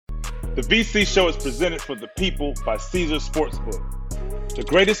The VC Show is presented for the people by Caesar Sportsbook, the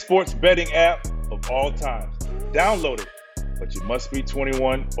greatest sports betting app of all time. Download it, but you must be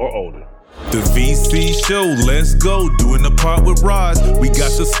 21 or older. The VC Show, let's go, doing the part with Roz. We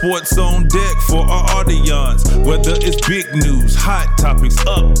got the sports on deck for our audience. Whether it's big news, hot topics,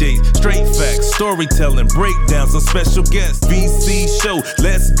 updates, straight facts, storytelling, breakdowns, or special guests. VC Show,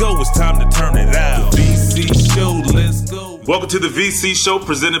 let's go, it's time to turn it out. The VC Show, let's go. Welcome to the VC Show,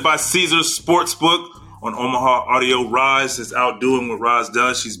 presented by Caesar Sportsbook on Omaha Audio. Roz is out doing what Roz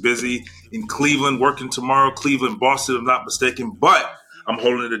does. She's busy in Cleveland, working tomorrow. Cleveland, Boston, if I'm not mistaken, but I'm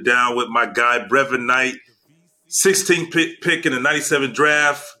holding it down with my guy, Brevin Knight, 16th pick in the 97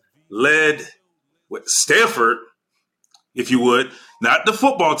 draft, led with Stanford, if you would, not the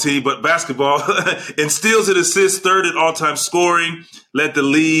football team, but basketball, and steals and assists, third in all-time scoring, led the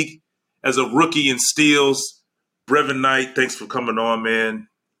league as a rookie in steals. Brevin Knight, thanks for coming on, man.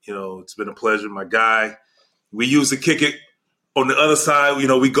 You know, it's been a pleasure, my guy. We usually kick it on the other side. You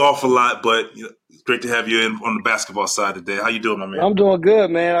know, we golf a lot, but you know, it's great to have you in on the basketball side today. How you doing, my man? I'm doing good,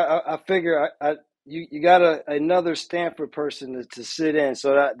 man. I figure you got another Stanford person to sit in,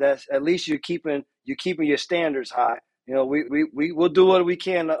 so that's at least you're keeping your standards high. You know, we will do what we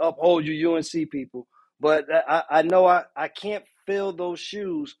can to uphold you UNC people, but I know I can't fill those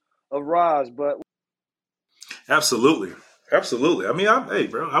shoes of Roz, but absolutely. I mean, hey,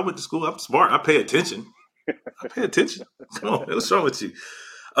 bro, I went to school. I'm smart. I pay attention. Come on, what's wrong with you?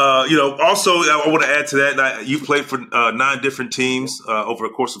 Also, I want to add to that. You've played for 9 different teams over a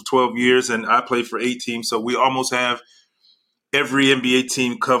course of 12 years, and I played for 8 teams. So we almost have every NBA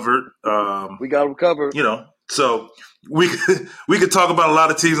team covered. We got them covered. You know, so we could talk about a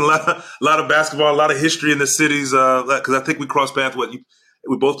lot of teams, a lot of basketball, a lot of history in the cities. Because I think we crossed paths.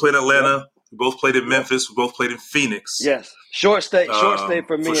 We both played in Atlanta. Yep. We both played in Memphis. We both played in Phoenix. Yes, short stay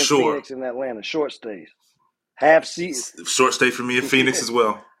for me in sure. Phoenix and Atlanta. Short stays. Half season. Short stay for me in Phoenix as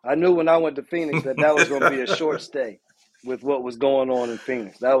well. I knew when I went to Phoenix that was going to be a short stay with what was going on in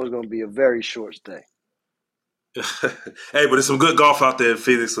Phoenix. That was going to be a very short stay. Hey, but there's some good golf out there in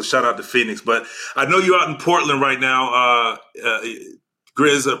Phoenix, so shout out to Phoenix. But I know you're out in Portland right now.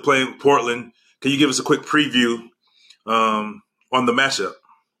 Grizz are playing Portland. Can you give us a quick preview on the matchup?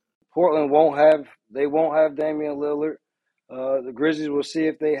 Portland won't have Damian Lillard. The Grizzlies will see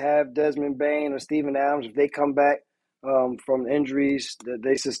if they have Desmond Bane or Steven Adams if they come back from injuries that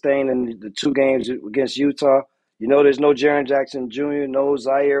they sustained in the 2 games against Utah. You know, there's no Jaren Jackson Jr., no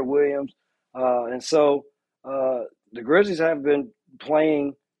Zaire Williams. And so the Grizzlies have been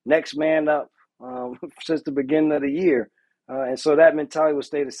playing next man up since the beginning of the year. And so that mentality will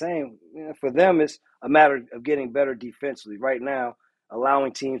stay the same. You know, for them, it's a matter of getting better defensively. Right now,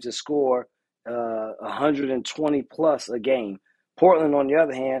 allowing teams to score 120 plus a game. Portland, on the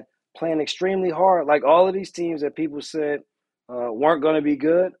other hand, playing extremely hard. Like all of these teams that people said weren't going to be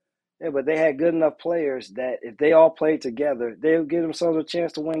good, but they had good enough players that if they all played together, they would give themselves a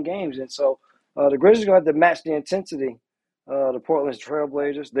chance to win games. And so the Grizzlies are going to have to match the intensity of the Portland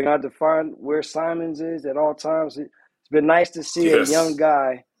Trailblazers. They're going to have to find where Simons is at all times. It's been nice to see a young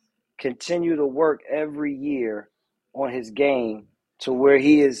guy continue to work every year on his game to where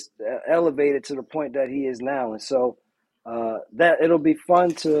he is elevated to the point that he is now. And so that it'll be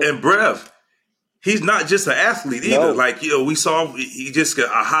fun to – And Brev, he's not just an athlete either. No. Like, you know, we saw he just got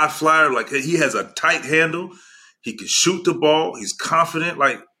a high flyer. Like, he has a tight handle. He can shoot the ball. He's confident.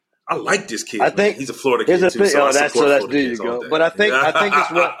 Like, I like this kid. I think he's a Florida kid too. That's there you go. But I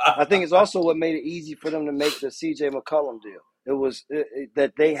think it's also what made it easy for them to make the CJ McCollum deal. It was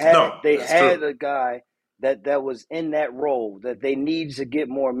that they had a guy that was in that role that they needed to get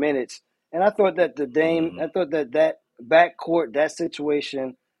more minutes. And I thought that that backcourt, that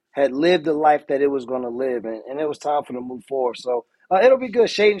situation had lived the life that it was going to live. And it was time for them to move forward. So it'll be good.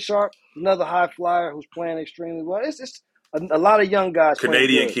 Shaden Sharp, another high flyer who's playing extremely well. It's just a lot of young guys.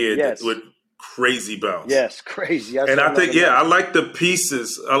 Canadian kid with crazy bounce. Yes, crazy. And I think, I like the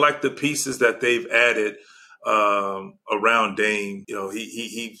pieces. I like the pieces that they've added around Dame. You know,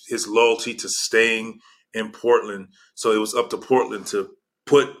 he his loyalty to staying in Portland. So it was up to Portland to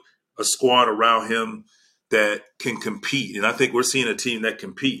put a squad around him that can compete. And I think we're seeing a team that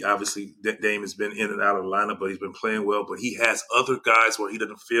compete. Obviously, Dame has been in and out of the lineup, but he's been playing well. But he has other guys where he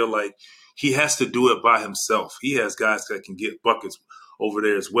doesn't feel like he has to do it by himself. He has guys that can get buckets over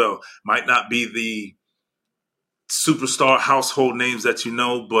there as well. Might not be the superstar household names that you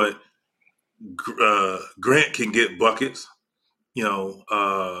know, but Grant can get buckets. You know,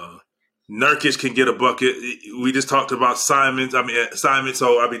 Nurkic can get a bucket. We just talked about Simons. Simon.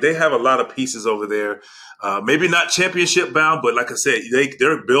 So, they have a lot of pieces over there. Maybe not championship bound, but like I said,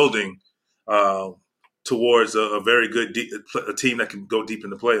 they're building towards a very good a team that can go deep in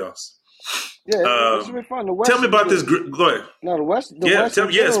the playoffs. Yeah, it's been fun. The West tell me about this. Go ahead. No, the West.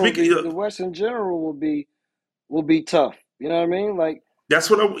 The West in general will be tough. You know what I mean? Like that's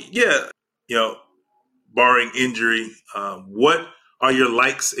what barring injury, what are your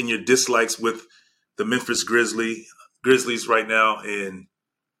likes and your dislikes with the Memphis Grizzlies right now? And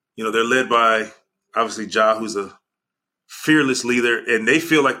they're led by obviously Ja, who's a fearless leader, and they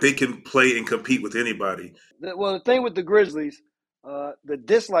feel like they can play and compete with anybody. Well, the thing with the Grizzlies, the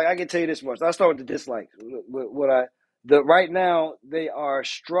dislike, I can tell you this much. I'll start with the dislike. Right now they are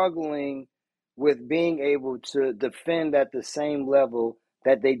struggling with being able to defend at the same level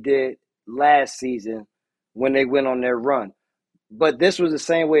that they did last season when they went on their run. But this was the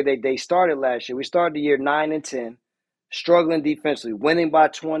same way they started last year. We started the year 9-10, struggling defensively, winning by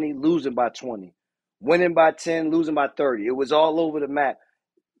 20, losing by 20, winning by 10, losing by 30. It was all over the map.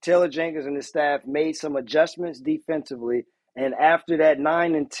 Taylor Jenkins and his staff made some adjustments defensively, and after that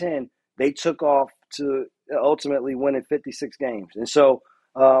 9-10, they took off to ultimately winning 56 games. And so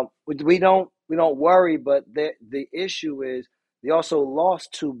we don't worry, but the issue is they also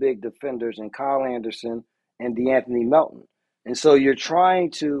lost two big defenders in Kyle Anderson and DeAnthony Melton. And so you're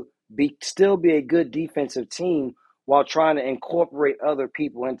trying to still be a good defensive team while trying to incorporate other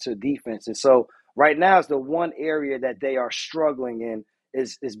people into defense. And so right now is the one area that they are struggling in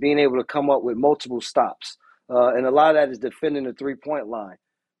is being able to come up with multiple stops. And a lot of that is defending the three-point line.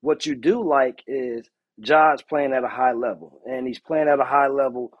 What you do like is Ja's playing at a high level, and he's playing at a high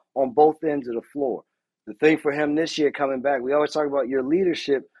level on both ends of the floor. The thing for him this year coming back, we always talk about your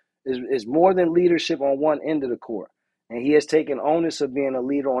leadership is more than leadership on one end of the court. And he has taken onus of being a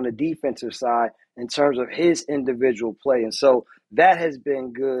leader on the defensive side in terms of his individual play. And so that has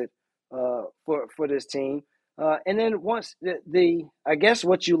been good for this team. And then once I guess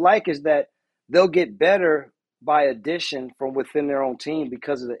what you like is that they'll get better by addition from within their own team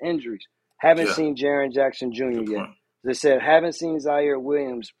because of the injuries. Haven't seen Jaren Jackson Jr. yet. As I said, haven't seen Zaire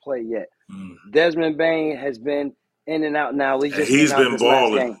Williams play yet. Desmond Bane has been in and out now. He's been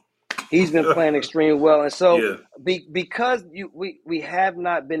balling. He's been playing extremely well. And so because we have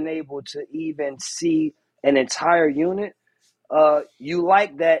not been able to even see an entire unit, you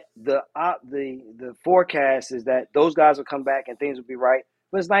like that the forecast is that those guys will come back and things will be right.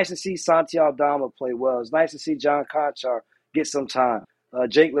 But it's nice to see Santi Aldama play well. It's nice to see John Conchar get some time.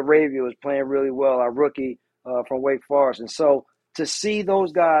 Jake LaRavia is playing really well, our rookie from Wake Forest. And so to see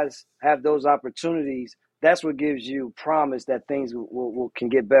those guys have those opportunities, that's what gives you promise that things can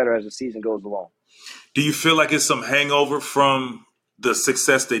get better as the season goes along. Do you feel like it's some hangover from the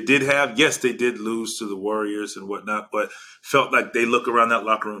success they did have? Yes, they did lose to the Warriors and whatnot, but felt like they look around that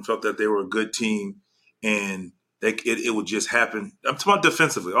locker room, felt that they were a good team, and it would just happen. I'm talking about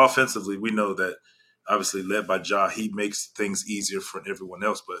defensively. Offensively, we know that obviously led by Ja, he makes things easier for everyone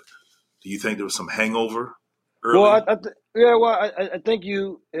else. But do you think there was some hangover early? Well, I think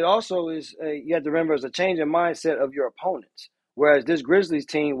it also is you have to remember it's a change in mindset of your opponents. Whereas this Grizzlies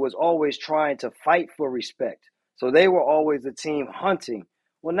team was always trying to fight for respect. So they were always the team hunting.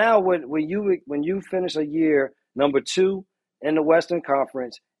 Well, now when you finish a year number 2 in the Western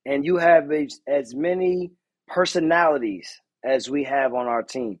Conference and you have as many personalities as we have on our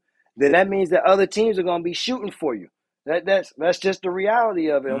team, then that means that other teams are going to be shooting for you. That's just the reality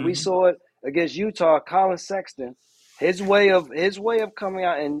of it. And we saw it against Utah. Colin Sexton, his way of coming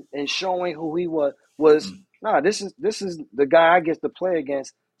out and showing who he was this is the guy I get to play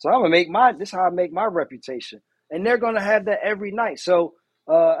against. So I'm gonna this is how I make my reputation. And they're gonna have that every night. So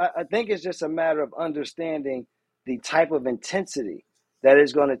I think it's just a matter of understanding the type of intensity that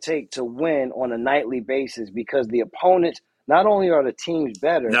it's going to take to win on a nightly basis, because the opponents, not only are the teams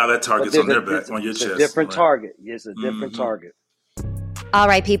better, now that target's on their back, on your chest. It's a different target. It's a different target. All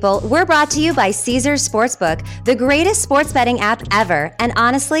right, people, we're brought to you by Caesars Sportsbook, the greatest sports betting app ever, and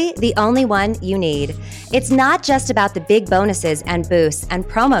honestly, the only one you need. It's not just about the big bonuses and boosts and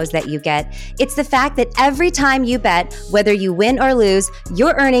promos that you get. It's the fact that every time you bet, whether you win or lose,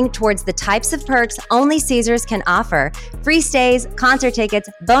 you're earning towards the types of perks only Caesars can offer: free stays, concert tickets,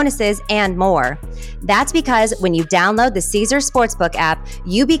 bonuses, and more. That's because when you download the Caesars Sportsbook app,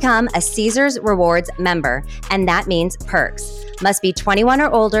 you become a Caesars Rewards member, and that means perks. Must be 21 or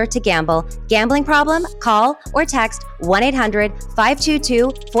older to gamble. Gambling problem? Call or text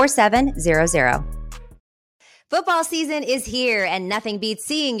 1-800-522-4700. Football season is here, and nothing beats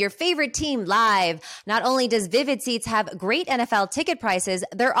seeing your favorite team live. Not only does Vivid Seats have great NFL ticket prices,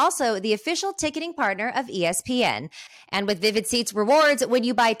 they're also the official ticketing partner of ESPN. And with Vivid Seats rewards, when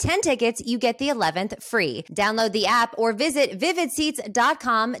you buy 10 tickets, you get the 11th free. Download the app or visit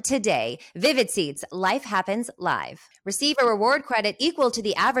vividseats.com today. Vivid Seats, life happens live. Receive a reward credit equal to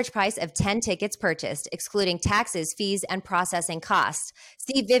the average price of 10 tickets purchased, excluding taxes, fees, and processing costs.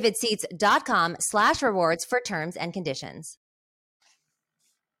 See vividseats.com/rewards for terms and conditions.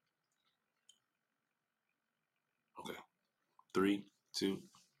 Okay. 3, 2.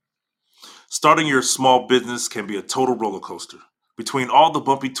 Starting your small business can be a total roller coaster. Between all the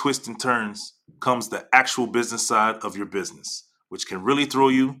bumpy twists and turns comes the actual business side of your business, which can really throw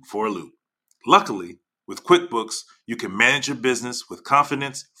you for a loop. Luckily, with QuickBooks, you can manage your business with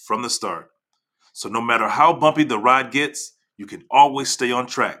confidence from the start. So no matter how bumpy the ride gets, you can always stay on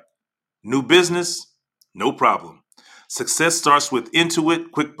track. New business? No problem. Success starts with Intuit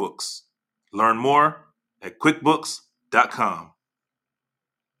QuickBooks. Learn more at QuickBooks.com.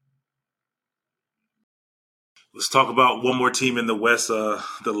 Let's talk about one more team in the West, the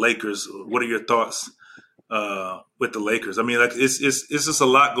Lakers. What are your thoughts with the Lakers? I mean, like it's just a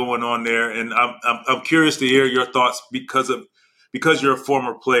lot going on there, and I'm curious to hear your thoughts because you're a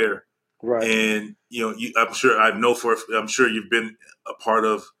former player, Right. and I'm sure you've been a part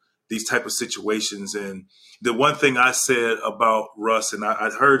of these type of situations. And the one thing I said about Russ, and I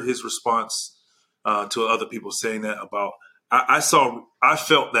heard his response to other people saying that about I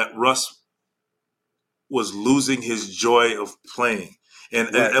felt that Russ was losing his joy of playing.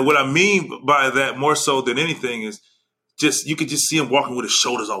 And what I mean by that more so than anything is just you could just see him walking with his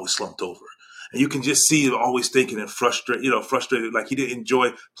shoulders always slumped over. And you can just see him always thinking and frustrated, like he didn't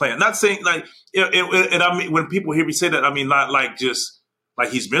enjoy playing. Not saying like, and I mean, when people hear me say that, I mean, not like just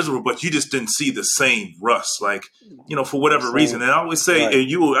like he's miserable, but you just didn't see the same Russ, like, for whatever reason. And I always say, and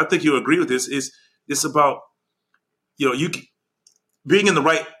I think you agree with this, it's about, being in the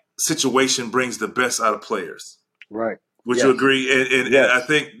right situation brings the best out of players. Right. Would you agree? And I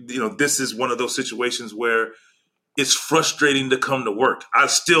think, this is one of those situations where it's frustrating to come to work. I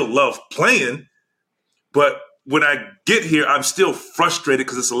still love playing, but when I get here, I'm still frustrated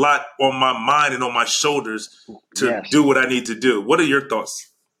because it's a lot on my mind and on my shoulders to do what I need to do. What are your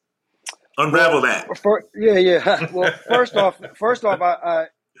thoughts? Unravel that. Well, first off, I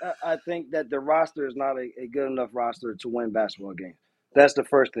think that the roster is not a good enough roster to win basketball games. That's the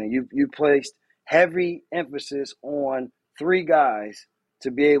first thing. You placed heavy emphasis on 3 guys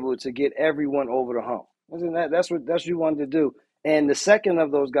to be able to get everyone over the hump. That's what you wanted to do. And the second of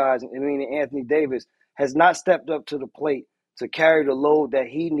those guys, meaning Anthony Davis, has not stepped up to the plate to carry the load that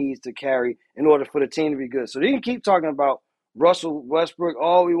he needs to carry in order for the team to be good. So you can keep talking about Russell Westbrook,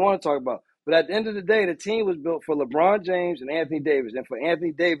 all we want to talk about. But at the end of the day, the team was built for LeBron James and Anthony Davis, and for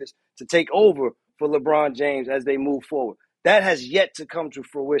Anthony Davis to take over for LeBron James as they move forward. That has yet to come to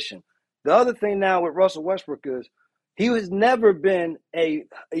fruition. The other thing now with Russell Westbrook is he has never been an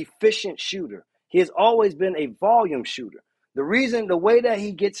efficient shooter. He has always been a volume shooter. The way that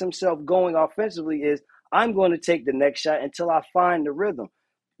he gets himself going offensively is I'm going to take the next shot until I find the rhythm.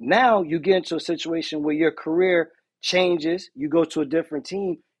 Now you get into a situation where your career changes. You go to a different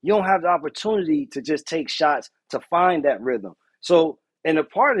team. You don't have the opportunity to just take shots to find that rhythm. So, and the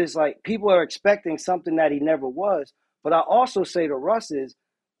part is like people are expecting something that he never was. But I also say to Russ is,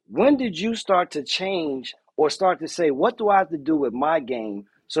 when did you start to change or start to say, what do I have to do with my game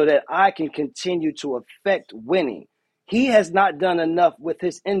so that I can continue to affect winning? He has not done enough with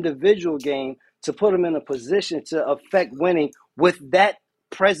his individual game to put him in a position to affect winning with that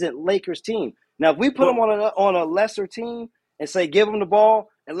present Lakers team. Now, if we put him on a lesser team and say, give him the ball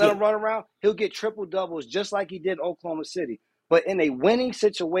and let him run around, he'll get triple doubles just like he did Oklahoma City. But in a winning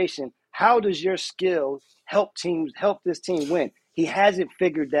situation, how does your skill help this team win? He hasn't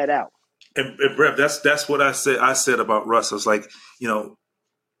figured that out. And Brev, that's what I said about Russ. I was like,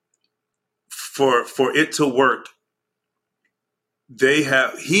 for it to work,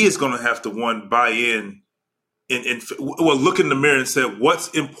 he is going to have to buy in and look in the mirror and say, what's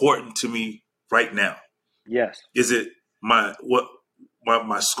important to me right now? Yes. Is it my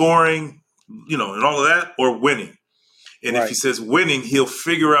scoring, and all of that, or winning? And if he says winning, he'll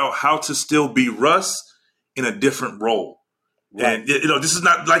figure out how to still be Russ in a different role. Right. And this is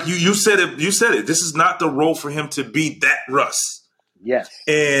not like you said it. You said it. This is not the role for him to be that Russ. Yes.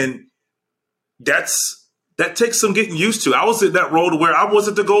 And that takes some getting used to. I was in that role to where I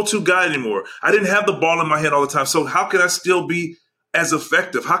wasn't the go-to guy anymore. I didn't have the ball in my hand all the time. So how can I still be as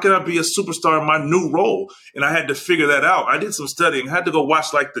effective? How can I be a superstar in my new role? And I had to figure that out. I did some studying. I had to go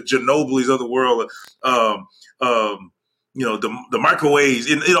watch like the Ginobilis of the world, the microwaves,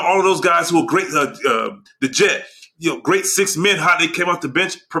 and all of those guys who were great. The Jet, great 6 men, how they came off the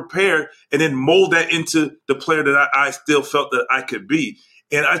bench, prepared, and then mold that into the player that I still felt that I could be.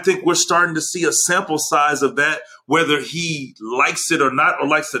 And I think we're starting to see a sample size of that, whether he likes it or not, or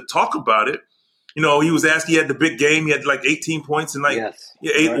likes to talk about it. He was asked, he had the big game. He had like 18 points and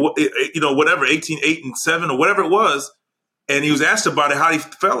whatever, 18, 8, and 7 or whatever it was. And he was asked about it, how he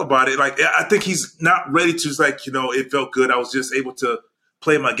felt about it. Like, I think he's not ready to it felt good. I was just able to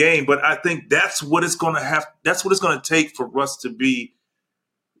play my game. But I think that's what it's going to take for us to be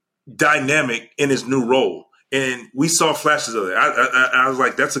dynamic in his new role. And we saw flashes of it. I was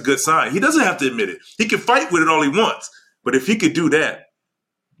like, that's a good sign. He doesn't have to admit it. He can fight with it all he wants. But if he could do that,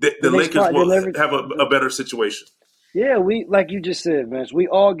 the Lakers will have a better situation. Yeah, we, like you just said, Vince, we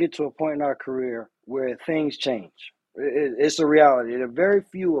all get to a point in our career where things change. It's a reality. There are very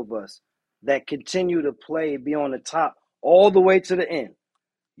few of us that continue to play, be on the top all the way to the end.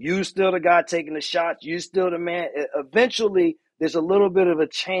 You still the guy taking the shots. You still the man. Eventually, there's a little bit of a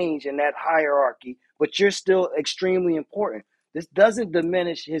change in that hierarchy, but you're still extremely important. This doesn't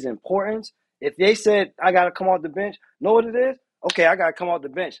diminish his importance. If they said, I got to come off the bench, know what it is? Okay, I got to come off the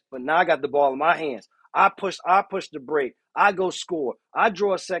bench, but now I got the ball in my hands. I push the break. I go score. I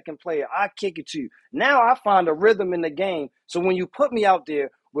draw a second player. I kick it to you. Now I find a rhythm in the game. So when you put me out there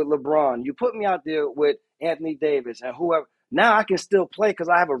with LeBron, you put me out there with Anthony Davis and whoever, now I can still play because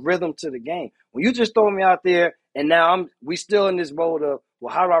I have a rhythm to the game. When you just throw me out there and now we still in this mode of,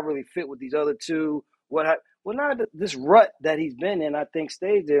 well, how do I really fit with these other two? Now this rut that he's been in, I think,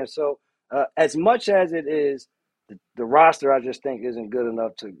 stays there. So as much as it is, the roster, I just think, isn't good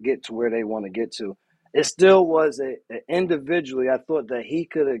enough to get to where they want to get to. It still was individually, I thought that he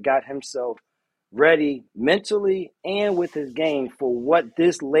could have got himself ready mentally and with his game for what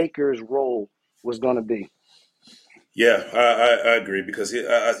this Lakers role was going to be. Yeah, I agree, because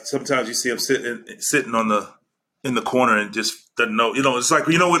sometimes you see him sitting in the corner and just doesn't know. It's like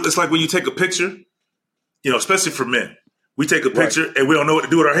it's like when you take a picture, especially for men, we take a picture and we don't know what to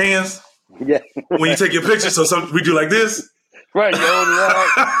do with our hands. Yeah. When you take your picture, so we do like this. Right, you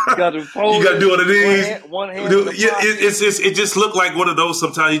got to do one of these. One hand. It just looked like one of those.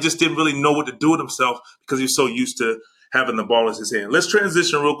 Sometimes he just didn't really know what to do with himself because he was so used to having the ball in his hand. Let's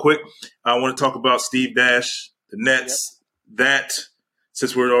transition real quick. I want to talk about Steve Nash, the Nets. Yep. That,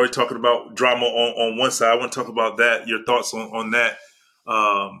 since we're already talking about drama on one side, I want to talk about that. Your thoughts on that.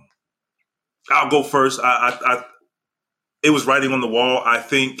 I'll go first. It was writing on the wall. I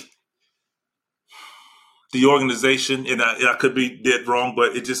think the organization, and I could be dead wrong,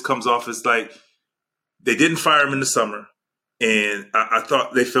 but it just comes off as like they didn't fire him in the summer. And I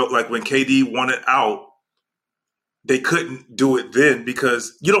thought they felt like when KD wanted out, they couldn't do it then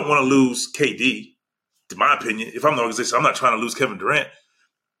because you don't want to lose KD, in my opinion. If I'm the organization, I'm not trying to lose Kevin Durant.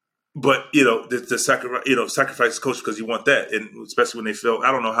 But, the sacrifice the coach because you want that. And especially when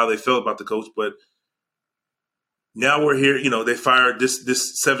I don't know how they felt about the coach, but now we're here, they fired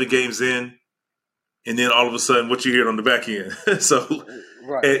this 7 games in. And then all of a sudden, what you hear on the back end. So,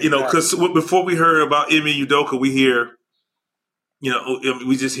 because before we heard about Ime Udoka, we hear,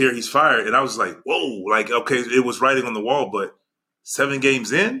 we just hear he's fired. And I was like, whoa, like, okay, it was writing on the wall, but 7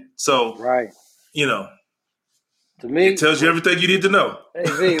 games in? So, right. To me, it tells you everything you need to know.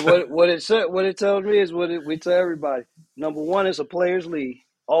 Hey, V, what it tells me is what we tell everybody. Number one, it's a players' league.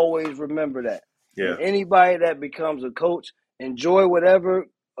 Always remember that. Yeah. And anybody that becomes a coach, enjoy whatever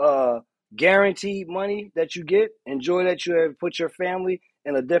guaranteed money that you get. Enjoy that you have put your family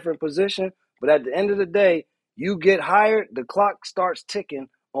in a different position. But at the end of the day, you get hired, the clock starts ticking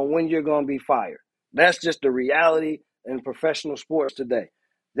on when you're going to be fired. That's just the reality in professional sports today.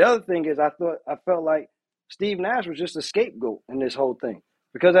 The other thing is I felt like Steve Nash was just a scapegoat in this whole thing.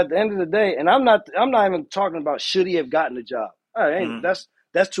 Because at the end of the day, and I'm not even talking about should he have gotten the job. That's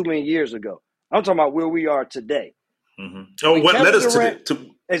too many years ago. I'm talking about where we are today. Mm-hmm. Oh, what led us to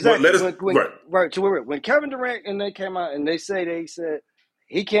exactly. When Kevin Durant and they came out and they said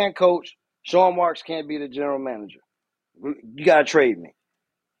he can't coach, Sean Marks can't be the general manager. You gotta trade me.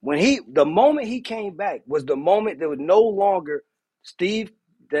 The moment he came back was the moment there was no longer Steve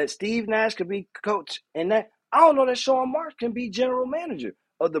Nash could be coach, and that I don't know that Sean Marks can be general manager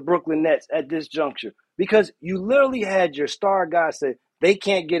of the Brooklyn Nets at this juncture because you literally had your star guy say they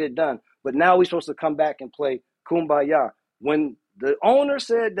can't get it done, but now we're supposed to come back and play Kumbaya. When the owner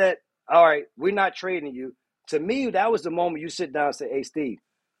said that, all right, we're not trading you, to me, that was the moment you sit down and say, hey, Steve,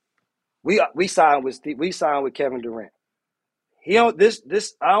 we signed with Kevin Durant.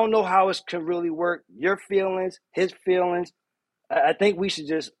 this I don't know how it can really work. Your feelings, his feelings. I think we should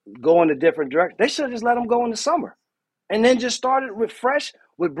just go in a different direction. They should have just let him go in the summer. And then just started with fresh,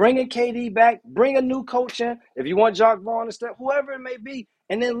 with bringing KD back, bring a new coach in. If you want Jacques Vaughn and stuff, whoever it may be,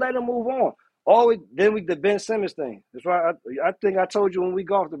 and then let him move on. The Ben Simmons thing. That's why I think I told you when we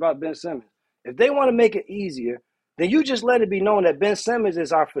golfed about Ben Simmons. If they want to make it easier, then you just let it be known that Ben Simmons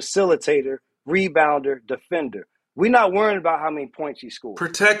is our facilitator, rebounder, defender. We're not worrying about how many points he scores.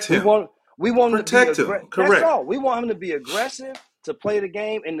 Protect him. We want him to be aggressive. Correct. That's all. We want him to be aggressive, to play the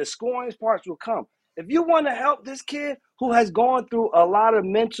game, and the scoring parts will come. If you want to help this kid who has gone through a lot of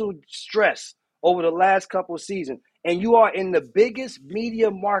mental stress over the last couple of seasons, and you are in the biggest media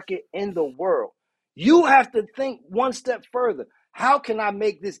market in the world, you have to think one step further. How can I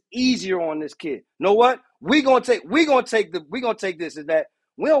make this easier on this kid? You know what? We're gonna take this and that.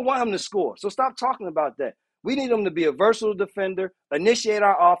 We don't want him to score. So stop talking about that. We need him to be a versatile defender, initiate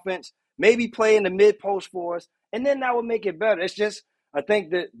our offense, maybe play in the mid post for us, and then that will make it better. It's just, I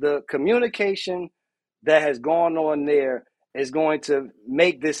think that the communication that has gone on there is going to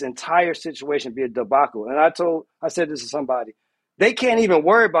make this entire situation be a debacle. And I said this to somebody, they can't even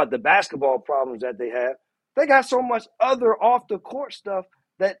worry about the basketball problems that they have. They got so much other off the court stuff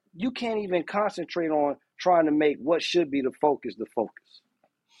that you can't even concentrate on trying to make what should be the focus.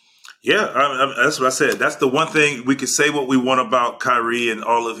 Yeah, that's what I said. That's the one thing we can say what we want about Kyrie and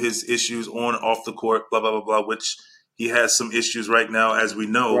all of his issues on and off the court, blah, blah, blah, blah, which he has some issues right now, as we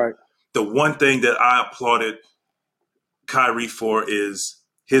know. Right. The one thing that I applauded Kyrie for is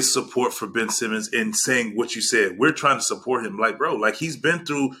his support for Ben Simmons and saying what you said. We're trying to support him. Like, bro, like he's been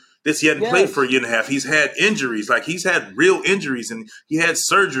through this. He hadn't played for a year and a half. He's had injuries. Like he's had real injuries and he had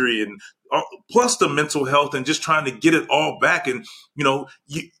surgery and plus the mental health and just trying to get it all back. And,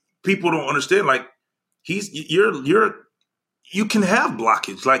 people don't understand. Like you can have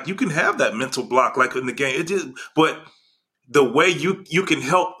blockage. Like you can have that mental block like in the game. But the way you can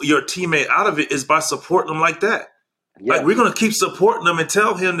help your teammate out of it is by supporting them like that. Yeah. Like we're going to keep supporting them and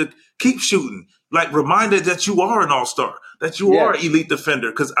tell him to keep shooting. Like remind him that you are an all-star, that you are an elite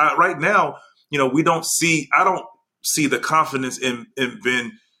defender. Because right now, I don't see the confidence in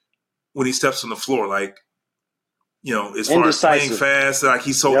Ben when he steps on the floor. Like, as far as playing fast, like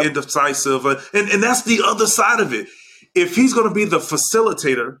he's so indecisive. And that's the other side of it. If he's going to be the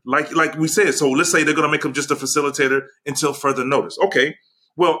facilitator, like we said, so let's say they're going to make him just a facilitator until further notice. Okay,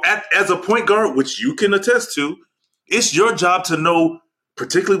 well, as a point guard, which you can attest to, it's your job to know,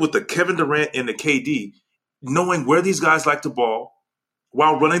 particularly with the Kevin Durant and the KD, knowing where these guys like the ball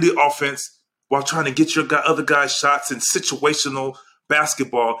while running the offense, while trying to get your other guys shots in situational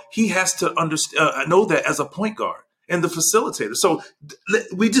basketball. He has to know that as a point guard and the facilitator. So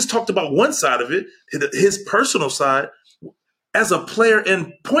we just talked about one side of it, his personal side. As a player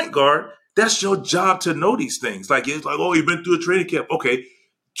and point guard, that's your job to know these things. Like, it's like, oh, you've been through a training camp. Okay,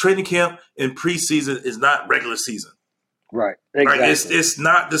 training camp and preseason is not regular season. Right. Exactly. Right? It's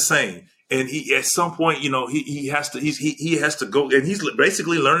not the same. And he, at some point, he has to go, and he's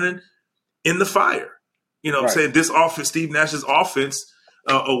basically learning in the fire. I'm saying, this offense, Steve Nash's offense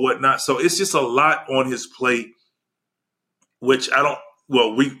or whatnot. So it's just a lot on his plate, which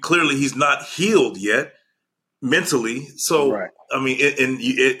clearly he's not healed yet mentally. So, I mean,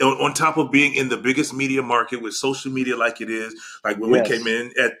 on top of being in the biggest media market with social media like it is, like when we came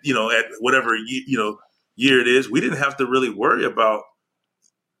in at whatever, year it is, we didn't have to really worry about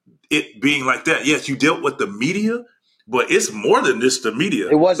it being like that. Yes, you dealt with the media, but it's more than just the media.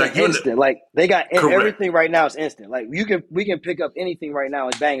 It wasn't instant. Like they got everything right now is instant. Like we can pick up anything right now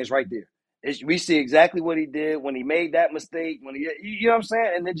and bang, it's right there. We see exactly what he did when he made that mistake. When you know what I'm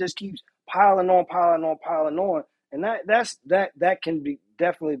saying, and it just keeps piling on, and that can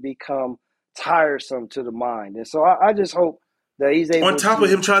definitely become tiresome to the mind. And so I just hope that he's able. On top of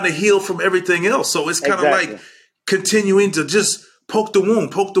him trying to heal from everything else, so it's kind of like continuing to just poke the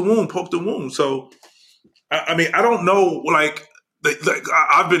wound. So, I mean, I don't know. Like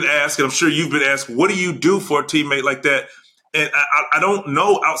I've been asked, and I'm sure you've been asked, what do you do for a teammate like that? And I don't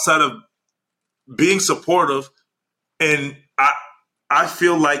know outside of being supportive. And I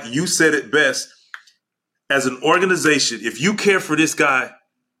feel like you said it best. As an organization, if you care for this guy,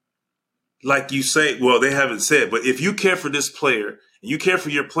 like you say, well, they haven't said, but if you care for this player and you care for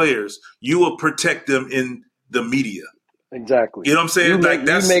your players, you will protect them in the media. Exactly. You know what I'm saying?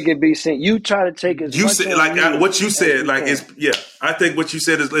 You make it be seen. You try to take as much what you said. Like I think what you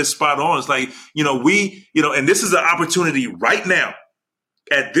said is spot on. It's like and this is an opportunity right now.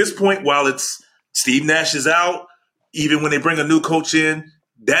 At this point, while it's Steve Nash is out, even when they bring a new coach in,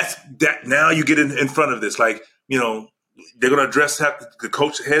 that now you get in front of this. Like they're going to address the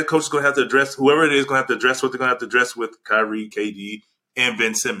head coach is going to have to address whoever it is going to have to address what they're going to have to address with Kyrie, KD, and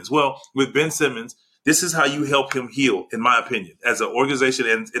Ben Simmons. Well, with Ben Simmons, this is how you help him heal, in my opinion, as an organization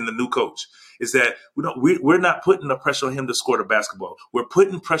and the new coach. Is that we're not putting the pressure on him to score the basketball. We're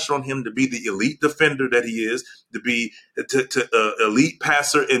putting pressure on him to be the elite defender that he is, to be elite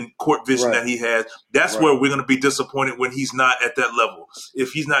passer and court vision that he has. That's where we're going to be disappointed when he's not at that level.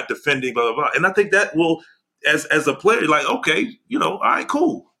 If he's not defending, blah, blah, blah. And I think that will, as a player, like, okay, all right,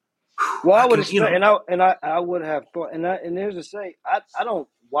 cool. Well, I would expect, I would have thought, and here's to say, I don't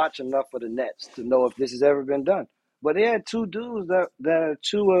watch enough of the Nets to know if this has ever been done. But they had two dudes that are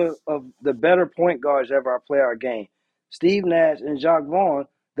two of the better point guards ever play our game, Steve Nash and Jacques Vaughn,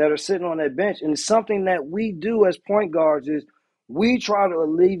 that are sitting on that bench. And something that we do as point guards is we try to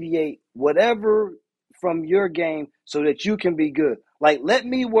alleviate whatever from your game so that you can be good. Like, let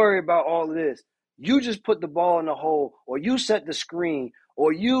me worry about all of this. You just put the ball in the hole, or you set the screen,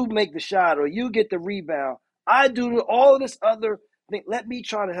 or you make the shot, or you get the rebound. I do all of this other thing. Let me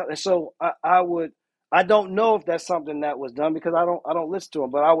try to help. And so I don't know if that's something that was done because I don't listen to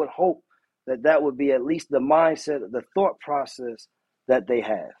them, but I would hope that would be at least the mindset, the thought process that they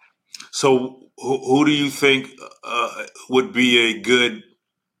have. So who do you think would be a good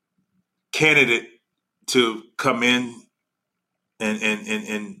candidate to come in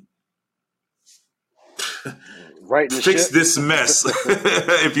and fix this mess,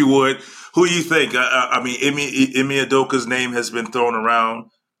 if you would? Who do you think? I mean, Ime Udoka's name has been thrown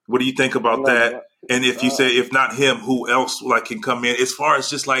around. What do you think about that? And if you say, if not him, who else can come in as far as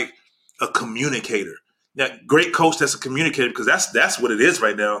just like a communicator? Yeah, great coach that's a communicator, because that's what it is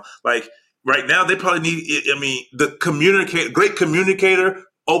right now. Like right now, they probably need. I mean, the great communicator,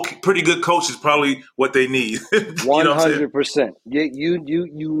 pretty good coach is probably what they need. 100%.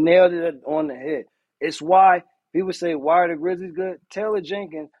 You nailed it on the head. It's why people say, "Why are the Grizzlies good?" Taylor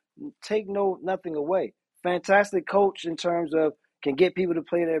Jenkins, take nothing away. Fantastic coach in terms of can get people to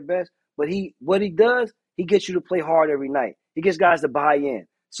play their best. But what he does, he gets you to play hard every night. He gets guys to buy in.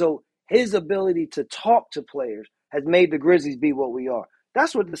 So his ability to talk to players has made the Grizzlies be what we are.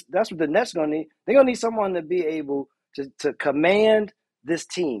 That's what the Nets going to need. They're going to need someone to be able to command this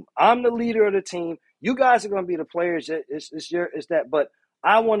team. I'm the leader of the team. You guys are going to be the players. It's that. But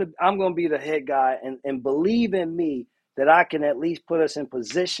I'm going to be the head guy and believe in me that I can at least put us in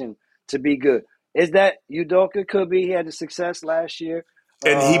position to be good. Is that Udoka? Could be. He had the success last year.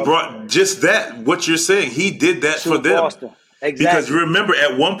 And he brought just that, what you're saying. He did that for them. Boston. Exactly. Because remember,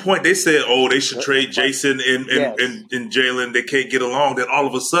 at one point they said, they should trade Jason and Jalen. They can't get along. Then all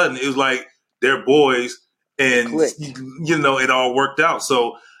of a sudden it was like they're boys, and it all worked out.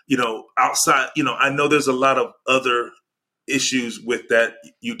 So outside, I know there's a lot of other issues with that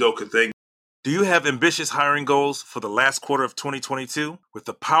Udoka thing. Do you have ambitious hiring goals for the last quarter of 2022? With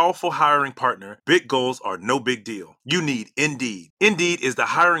a powerful hiring partner, big goals are no big deal. You need Indeed. Indeed is the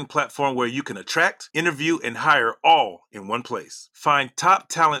hiring platform where you can attract, interview, and hire all in one place. Find top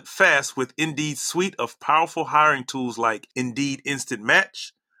talent fast with Indeed's suite of powerful hiring tools like Indeed Instant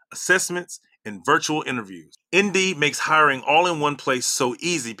Match, assessments, and virtual interviews. Indeed makes hiring all in one place so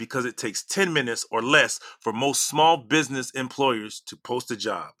easy because it takes 10 minutes or less for most small business employers to post a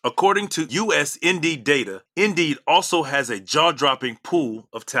job. According to U.S. Indeed data, Indeed also has a jaw-dropping pool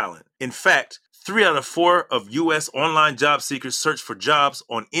of talent. In fact, 3 out of 4 of U.S. online job seekers search for jobs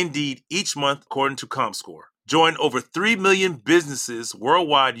on Indeed each month, according to ComScore. Join over 3 million businesses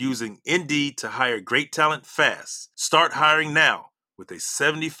worldwide using Indeed to hire great talent fast. Start hiring now with a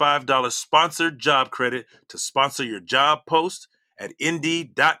 $75 sponsored job credit to sponsor your job post at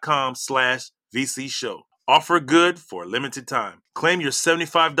Indeed.com/VC show. Offer good for a limited time. Claim your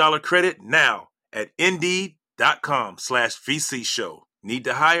 $75 credit now at Indeed.com/VC show. Need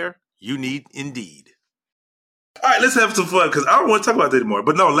to hire? You need Indeed. All right, let's have some fun because I don't want to talk about that anymore.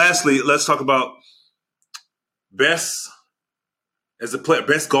 But no, lastly, let's talk about best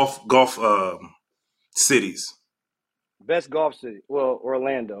golf cities. Best golf city. Well,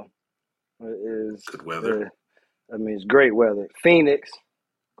 Orlando is good weather. It's great weather. Phoenix,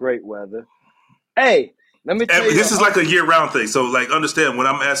 great weather. Hey, let me tell you. This is like a year-round thing. So, understand when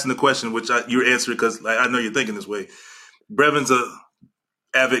I'm asking the question, which you're answering because I know you're thinking this way. Brevin's a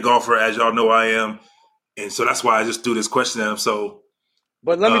avid golfer, as y'all know I am, and so that's why I just threw this question at him. So,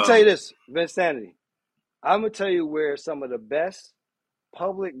 but let me tell you this, Vinsanity. I'm gonna tell you where some of the best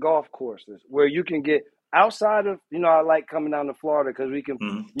public golf courses where you can get. Outside of, I like coming down to Florida because you can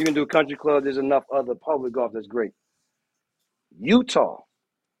do country club. There's enough other public golf that's great. Utah.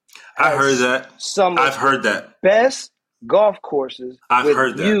 I heard that. I've heard that. Best golf courses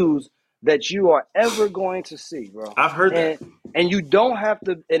with views that you are ever going to see, bro. I've heard that. And you don't have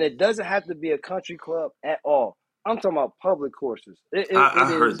to, and it doesn't have to be a country club at all. I'm talking about public courses.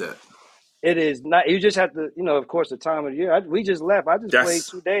 I heard that. It is not. You just have to, of course, the time of the year. We just left. I just played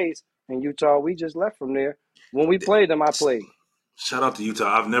 2 days in Utah. We just left from there. When we played them, I played. Shout out to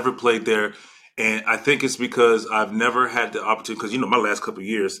Utah. I've never played there, and I think it's because I've never had the opportunity. Because my last couple of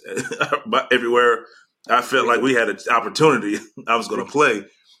years, everywhere I felt like we had an opportunity, I was going to play.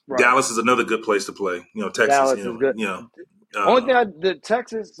 Right. Dallas is another good place to play. Texas. Dallas is good. Only thing the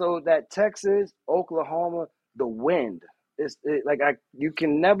Texas, so that Texas, Oklahoma, the wind. You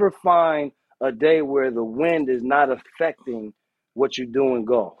can never find a day where the wind is not affecting what you do in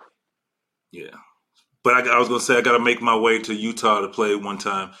golf. Yeah. But I was going to say, I got to make my way to Utah to play one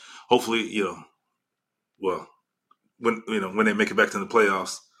time. Hopefully, when they make it back to the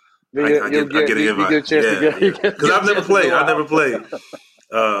playoffs, I get an invite. Because I've never played.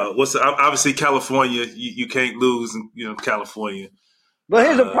 Obviously California, you can't lose in California. But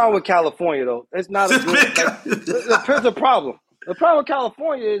here's the problem with California, though. It's not a good. Here's the problem. The problem with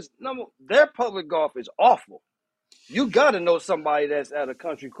California is their public golf is awful. You got to know somebody that's at a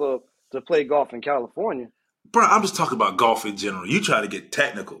country club to play golf in California. Bro, I'm just talking about golf in general. You try to get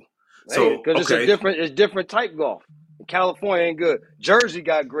technical. Because it's different type golf. California ain't good. Jersey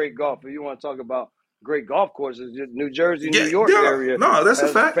got great golf. If you want to talk about great golf courses, New Jersey, New York area. No, that's a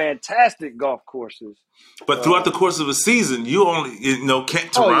fact. Fantastic golf courses. But throughout the course of a season, you only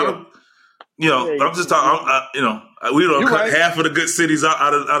Kent, Toronto. I'm just talking. We don't cut half of the good cities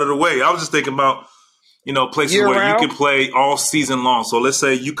out of the way. I was just thinking about places year where round. You can play all season long. So let's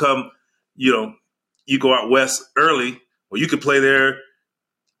say you come, you go out west early, or you could play there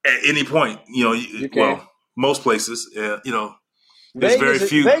at any point. You can. Most places, there's Vegas very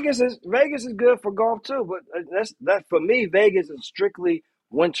few. Vegas is good for golf too, but that's for me. Vegas is strictly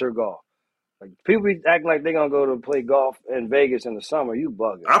winter golf. Like people be acting like they're gonna go to play golf in Vegas in the summer. You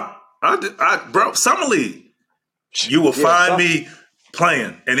bugging? Bro, summer league. You will find me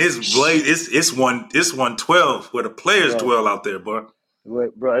playing, and it's 112 where the players dwell out there, bro.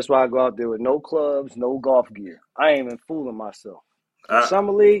 Bro, that's why I go out there with no clubs, no golf gear. I ain't even fooling myself.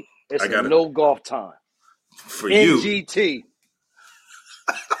 Summer league, it's no golf time. For NGT.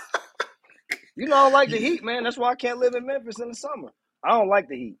 I don't like the heat, man. That's why I can't live in Memphis in the summer. I don't like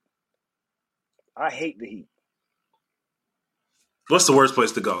the heat. I hate the heat. What's the worst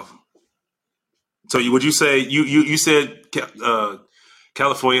place to golf? So would you say you said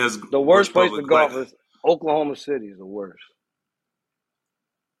California has the worst place to golf is Oklahoma City is the worst.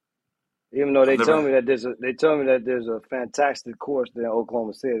 Even though they tell me that there's a fantastic course there in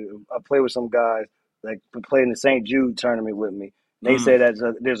Oklahoma City. I play with some guys that play in the St. Jude tournament with me. They say that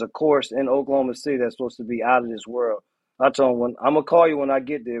there's a course in Oklahoma City that's supposed to be out of this world. I told them I'm gonna call you when I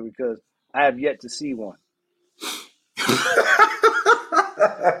get there because I have yet to see one.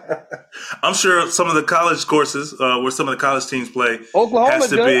 I'm sure some of the college courses where some of the college teams play. Oklahoma's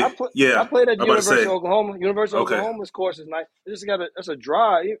good. I played at University of Oklahoma. University of Oklahoma's course is nice. It's a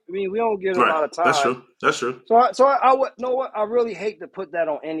drive. I mean, we don't get a lot of time. That's true. So I know what I really hate to put that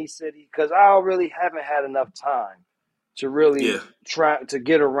on any city because I really haven't had enough time to really try to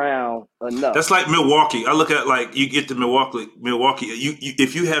get around enough. That's like Milwaukee. I look at you get to Milwaukee. You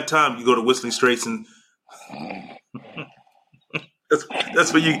if you have time, you go to Whistling Straits and.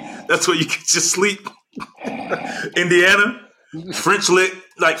 That's where you get your sleep. Indiana, French Lick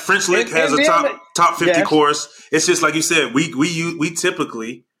has Indiana, a top 50 course. It's just like you said, we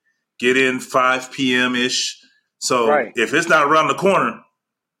typically get in 5 p.m. ish. So if it's not around the corner,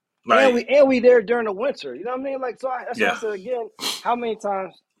 and we there during the winter. You know what I mean? That's why I said again. How many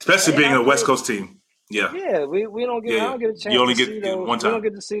times? Especially being a West Coast team. Yeah. Yeah, we don't get. I don't get a chance. You only to get see those. one time. We don't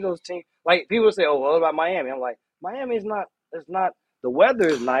get to see those teams. Like people say, "Oh, what about Miami?" I'm like, Miami's not. It's not. The weather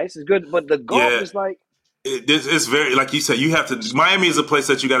is nice. It's good, but the golf is like. It's very like you said. You have to. Miami is a place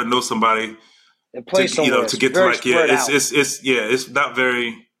that you got to know somebody and play somewhere. To get to it's not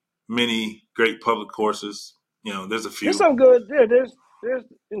very many great public courses. There's a few. There's some good. There's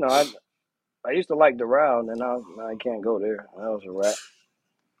I used to like the round, and now I can't go there. That was a wrap.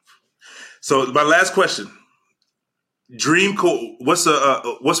 So my last question: Dream course. What's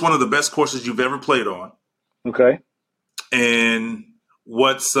one of the best courses you've ever played on? Okay. And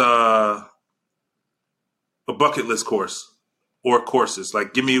what's a bucket list course or courses?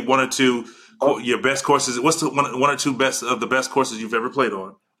 Like, give me one or two your best courses. What's the one or two best of the best courses you've ever played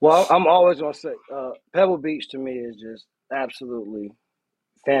on? Well, I'm always gonna say Pebble Beach to me is just absolutely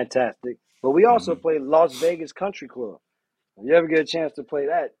fantastic. But we also play Las Vegas Country Club. If you ever get a chance to play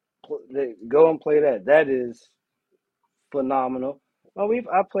that, go and play that. That is phenomenal. Well,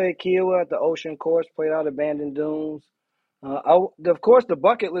 I played Kiowa at the Ocean Course, played out Abandoned Dunes. Of course, the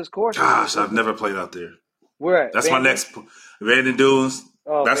bucket list courses. Gosh, I've never played out there. Where at? That's my next Abandoned Dunes.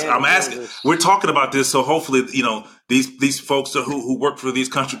 Oh, I'm asking. We're talking about this, so hopefully, these folks who work for these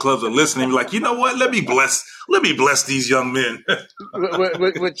country clubs are listening. Be like, you know what? Let me bless these young men.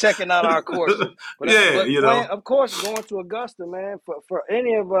 We're checking out our courses. But of course, going to Augusta, man. For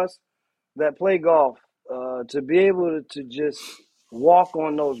any of us that play golf, to be able to just walk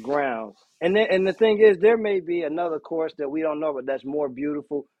on those grounds, and the thing is, there may be another course that we don't know, but that's more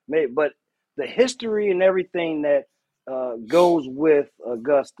beautiful. But the history and everything that goes with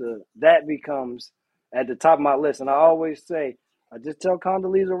Augusta, that becomes at the top of my list. And I always say, I just tell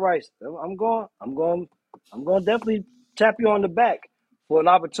Condoleezza Rice, I'm going to definitely tap you on the back for an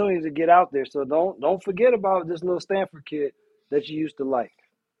opportunity to get out there. So don't forget about this little Stanford kid that you used to like.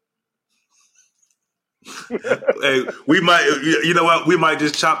 Hey, we might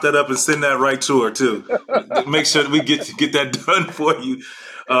just chop that up and send that right to her too. Make sure that we get that done for you.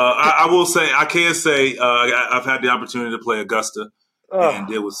 I can say I've had the opportunity to play Augusta,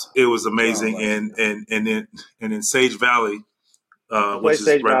 and it was amazing. And in Sage Valley, which is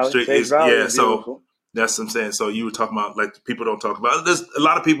Sage right Valley. straight, Valley yeah. is So beautiful. that's what I'm saying. So you were talking about like people don't talk about. There's a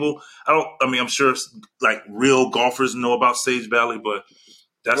lot of people. I'm sure like real golfers know about Sage Valley, but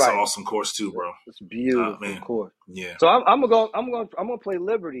that's an awesome course too, bro. It's a beautiful course. Yeah. So I'm gonna play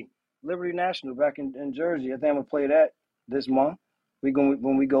Liberty National back in Jersey. I think I'm gonna play that this month.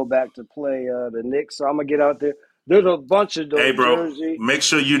 When we go back to play the Knicks. So I'm gonna get out there. There's a bunch of those. Hey, bro, Jersey. Make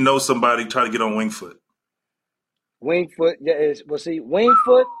sure you know somebody try to get on Wingfoot. Wingfoot,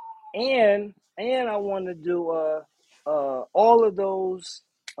 Wingfoot, and I want to do all of those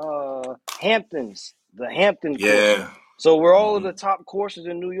Hamptons, the Hampton courses. So we're all of the top courses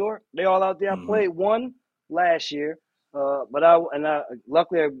in New York. They all out there. I played one last year, but I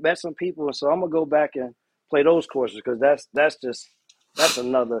luckily I met some people, so I'm gonna go back and play those courses because that's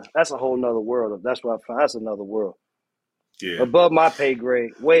a whole nother world. That's what I found. That's another world. Yeah, above my pay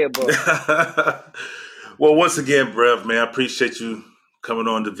grade, way above. Well, once again, Brev, man, I appreciate you coming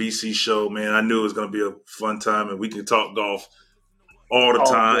on the VC show, man. I knew it was going to be a fun time, and we can talk golf all the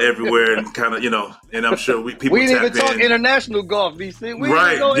time, everywhere, and kind of, and I'm sure people we didn't even talk international golf, VC. We're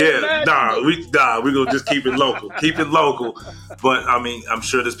going to just keep it local. But, I'm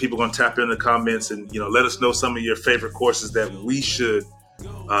sure there's people going to tap in the comments and, let us know some of your favorite courses that we should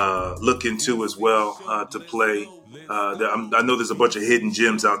look into as well to play. I know there's a bunch of hidden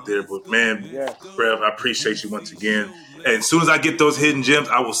gems out there, but man, Brev, I appreciate you once again. And as soon as I get those hidden gems,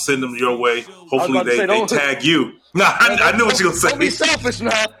 I will send them your way. Hopefully they tag you. No, I knew what you were going to say. Don't be selfish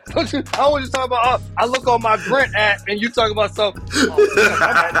now. I was just talking about, I look on my Brent app and you talk about something.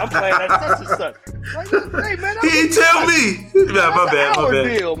 I'm playing that such and such. Hey, man, he didn't tell me. My bad.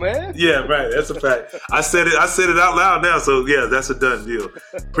 Deal, man. Yeah, right. That's a fact. I said it out loud now. So yeah, that's a done deal.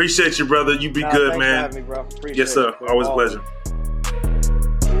 Appreciate you, brother. You be good, man. Thanks for having me, bro. Appreciate yes, sir. it. Always a pleasure.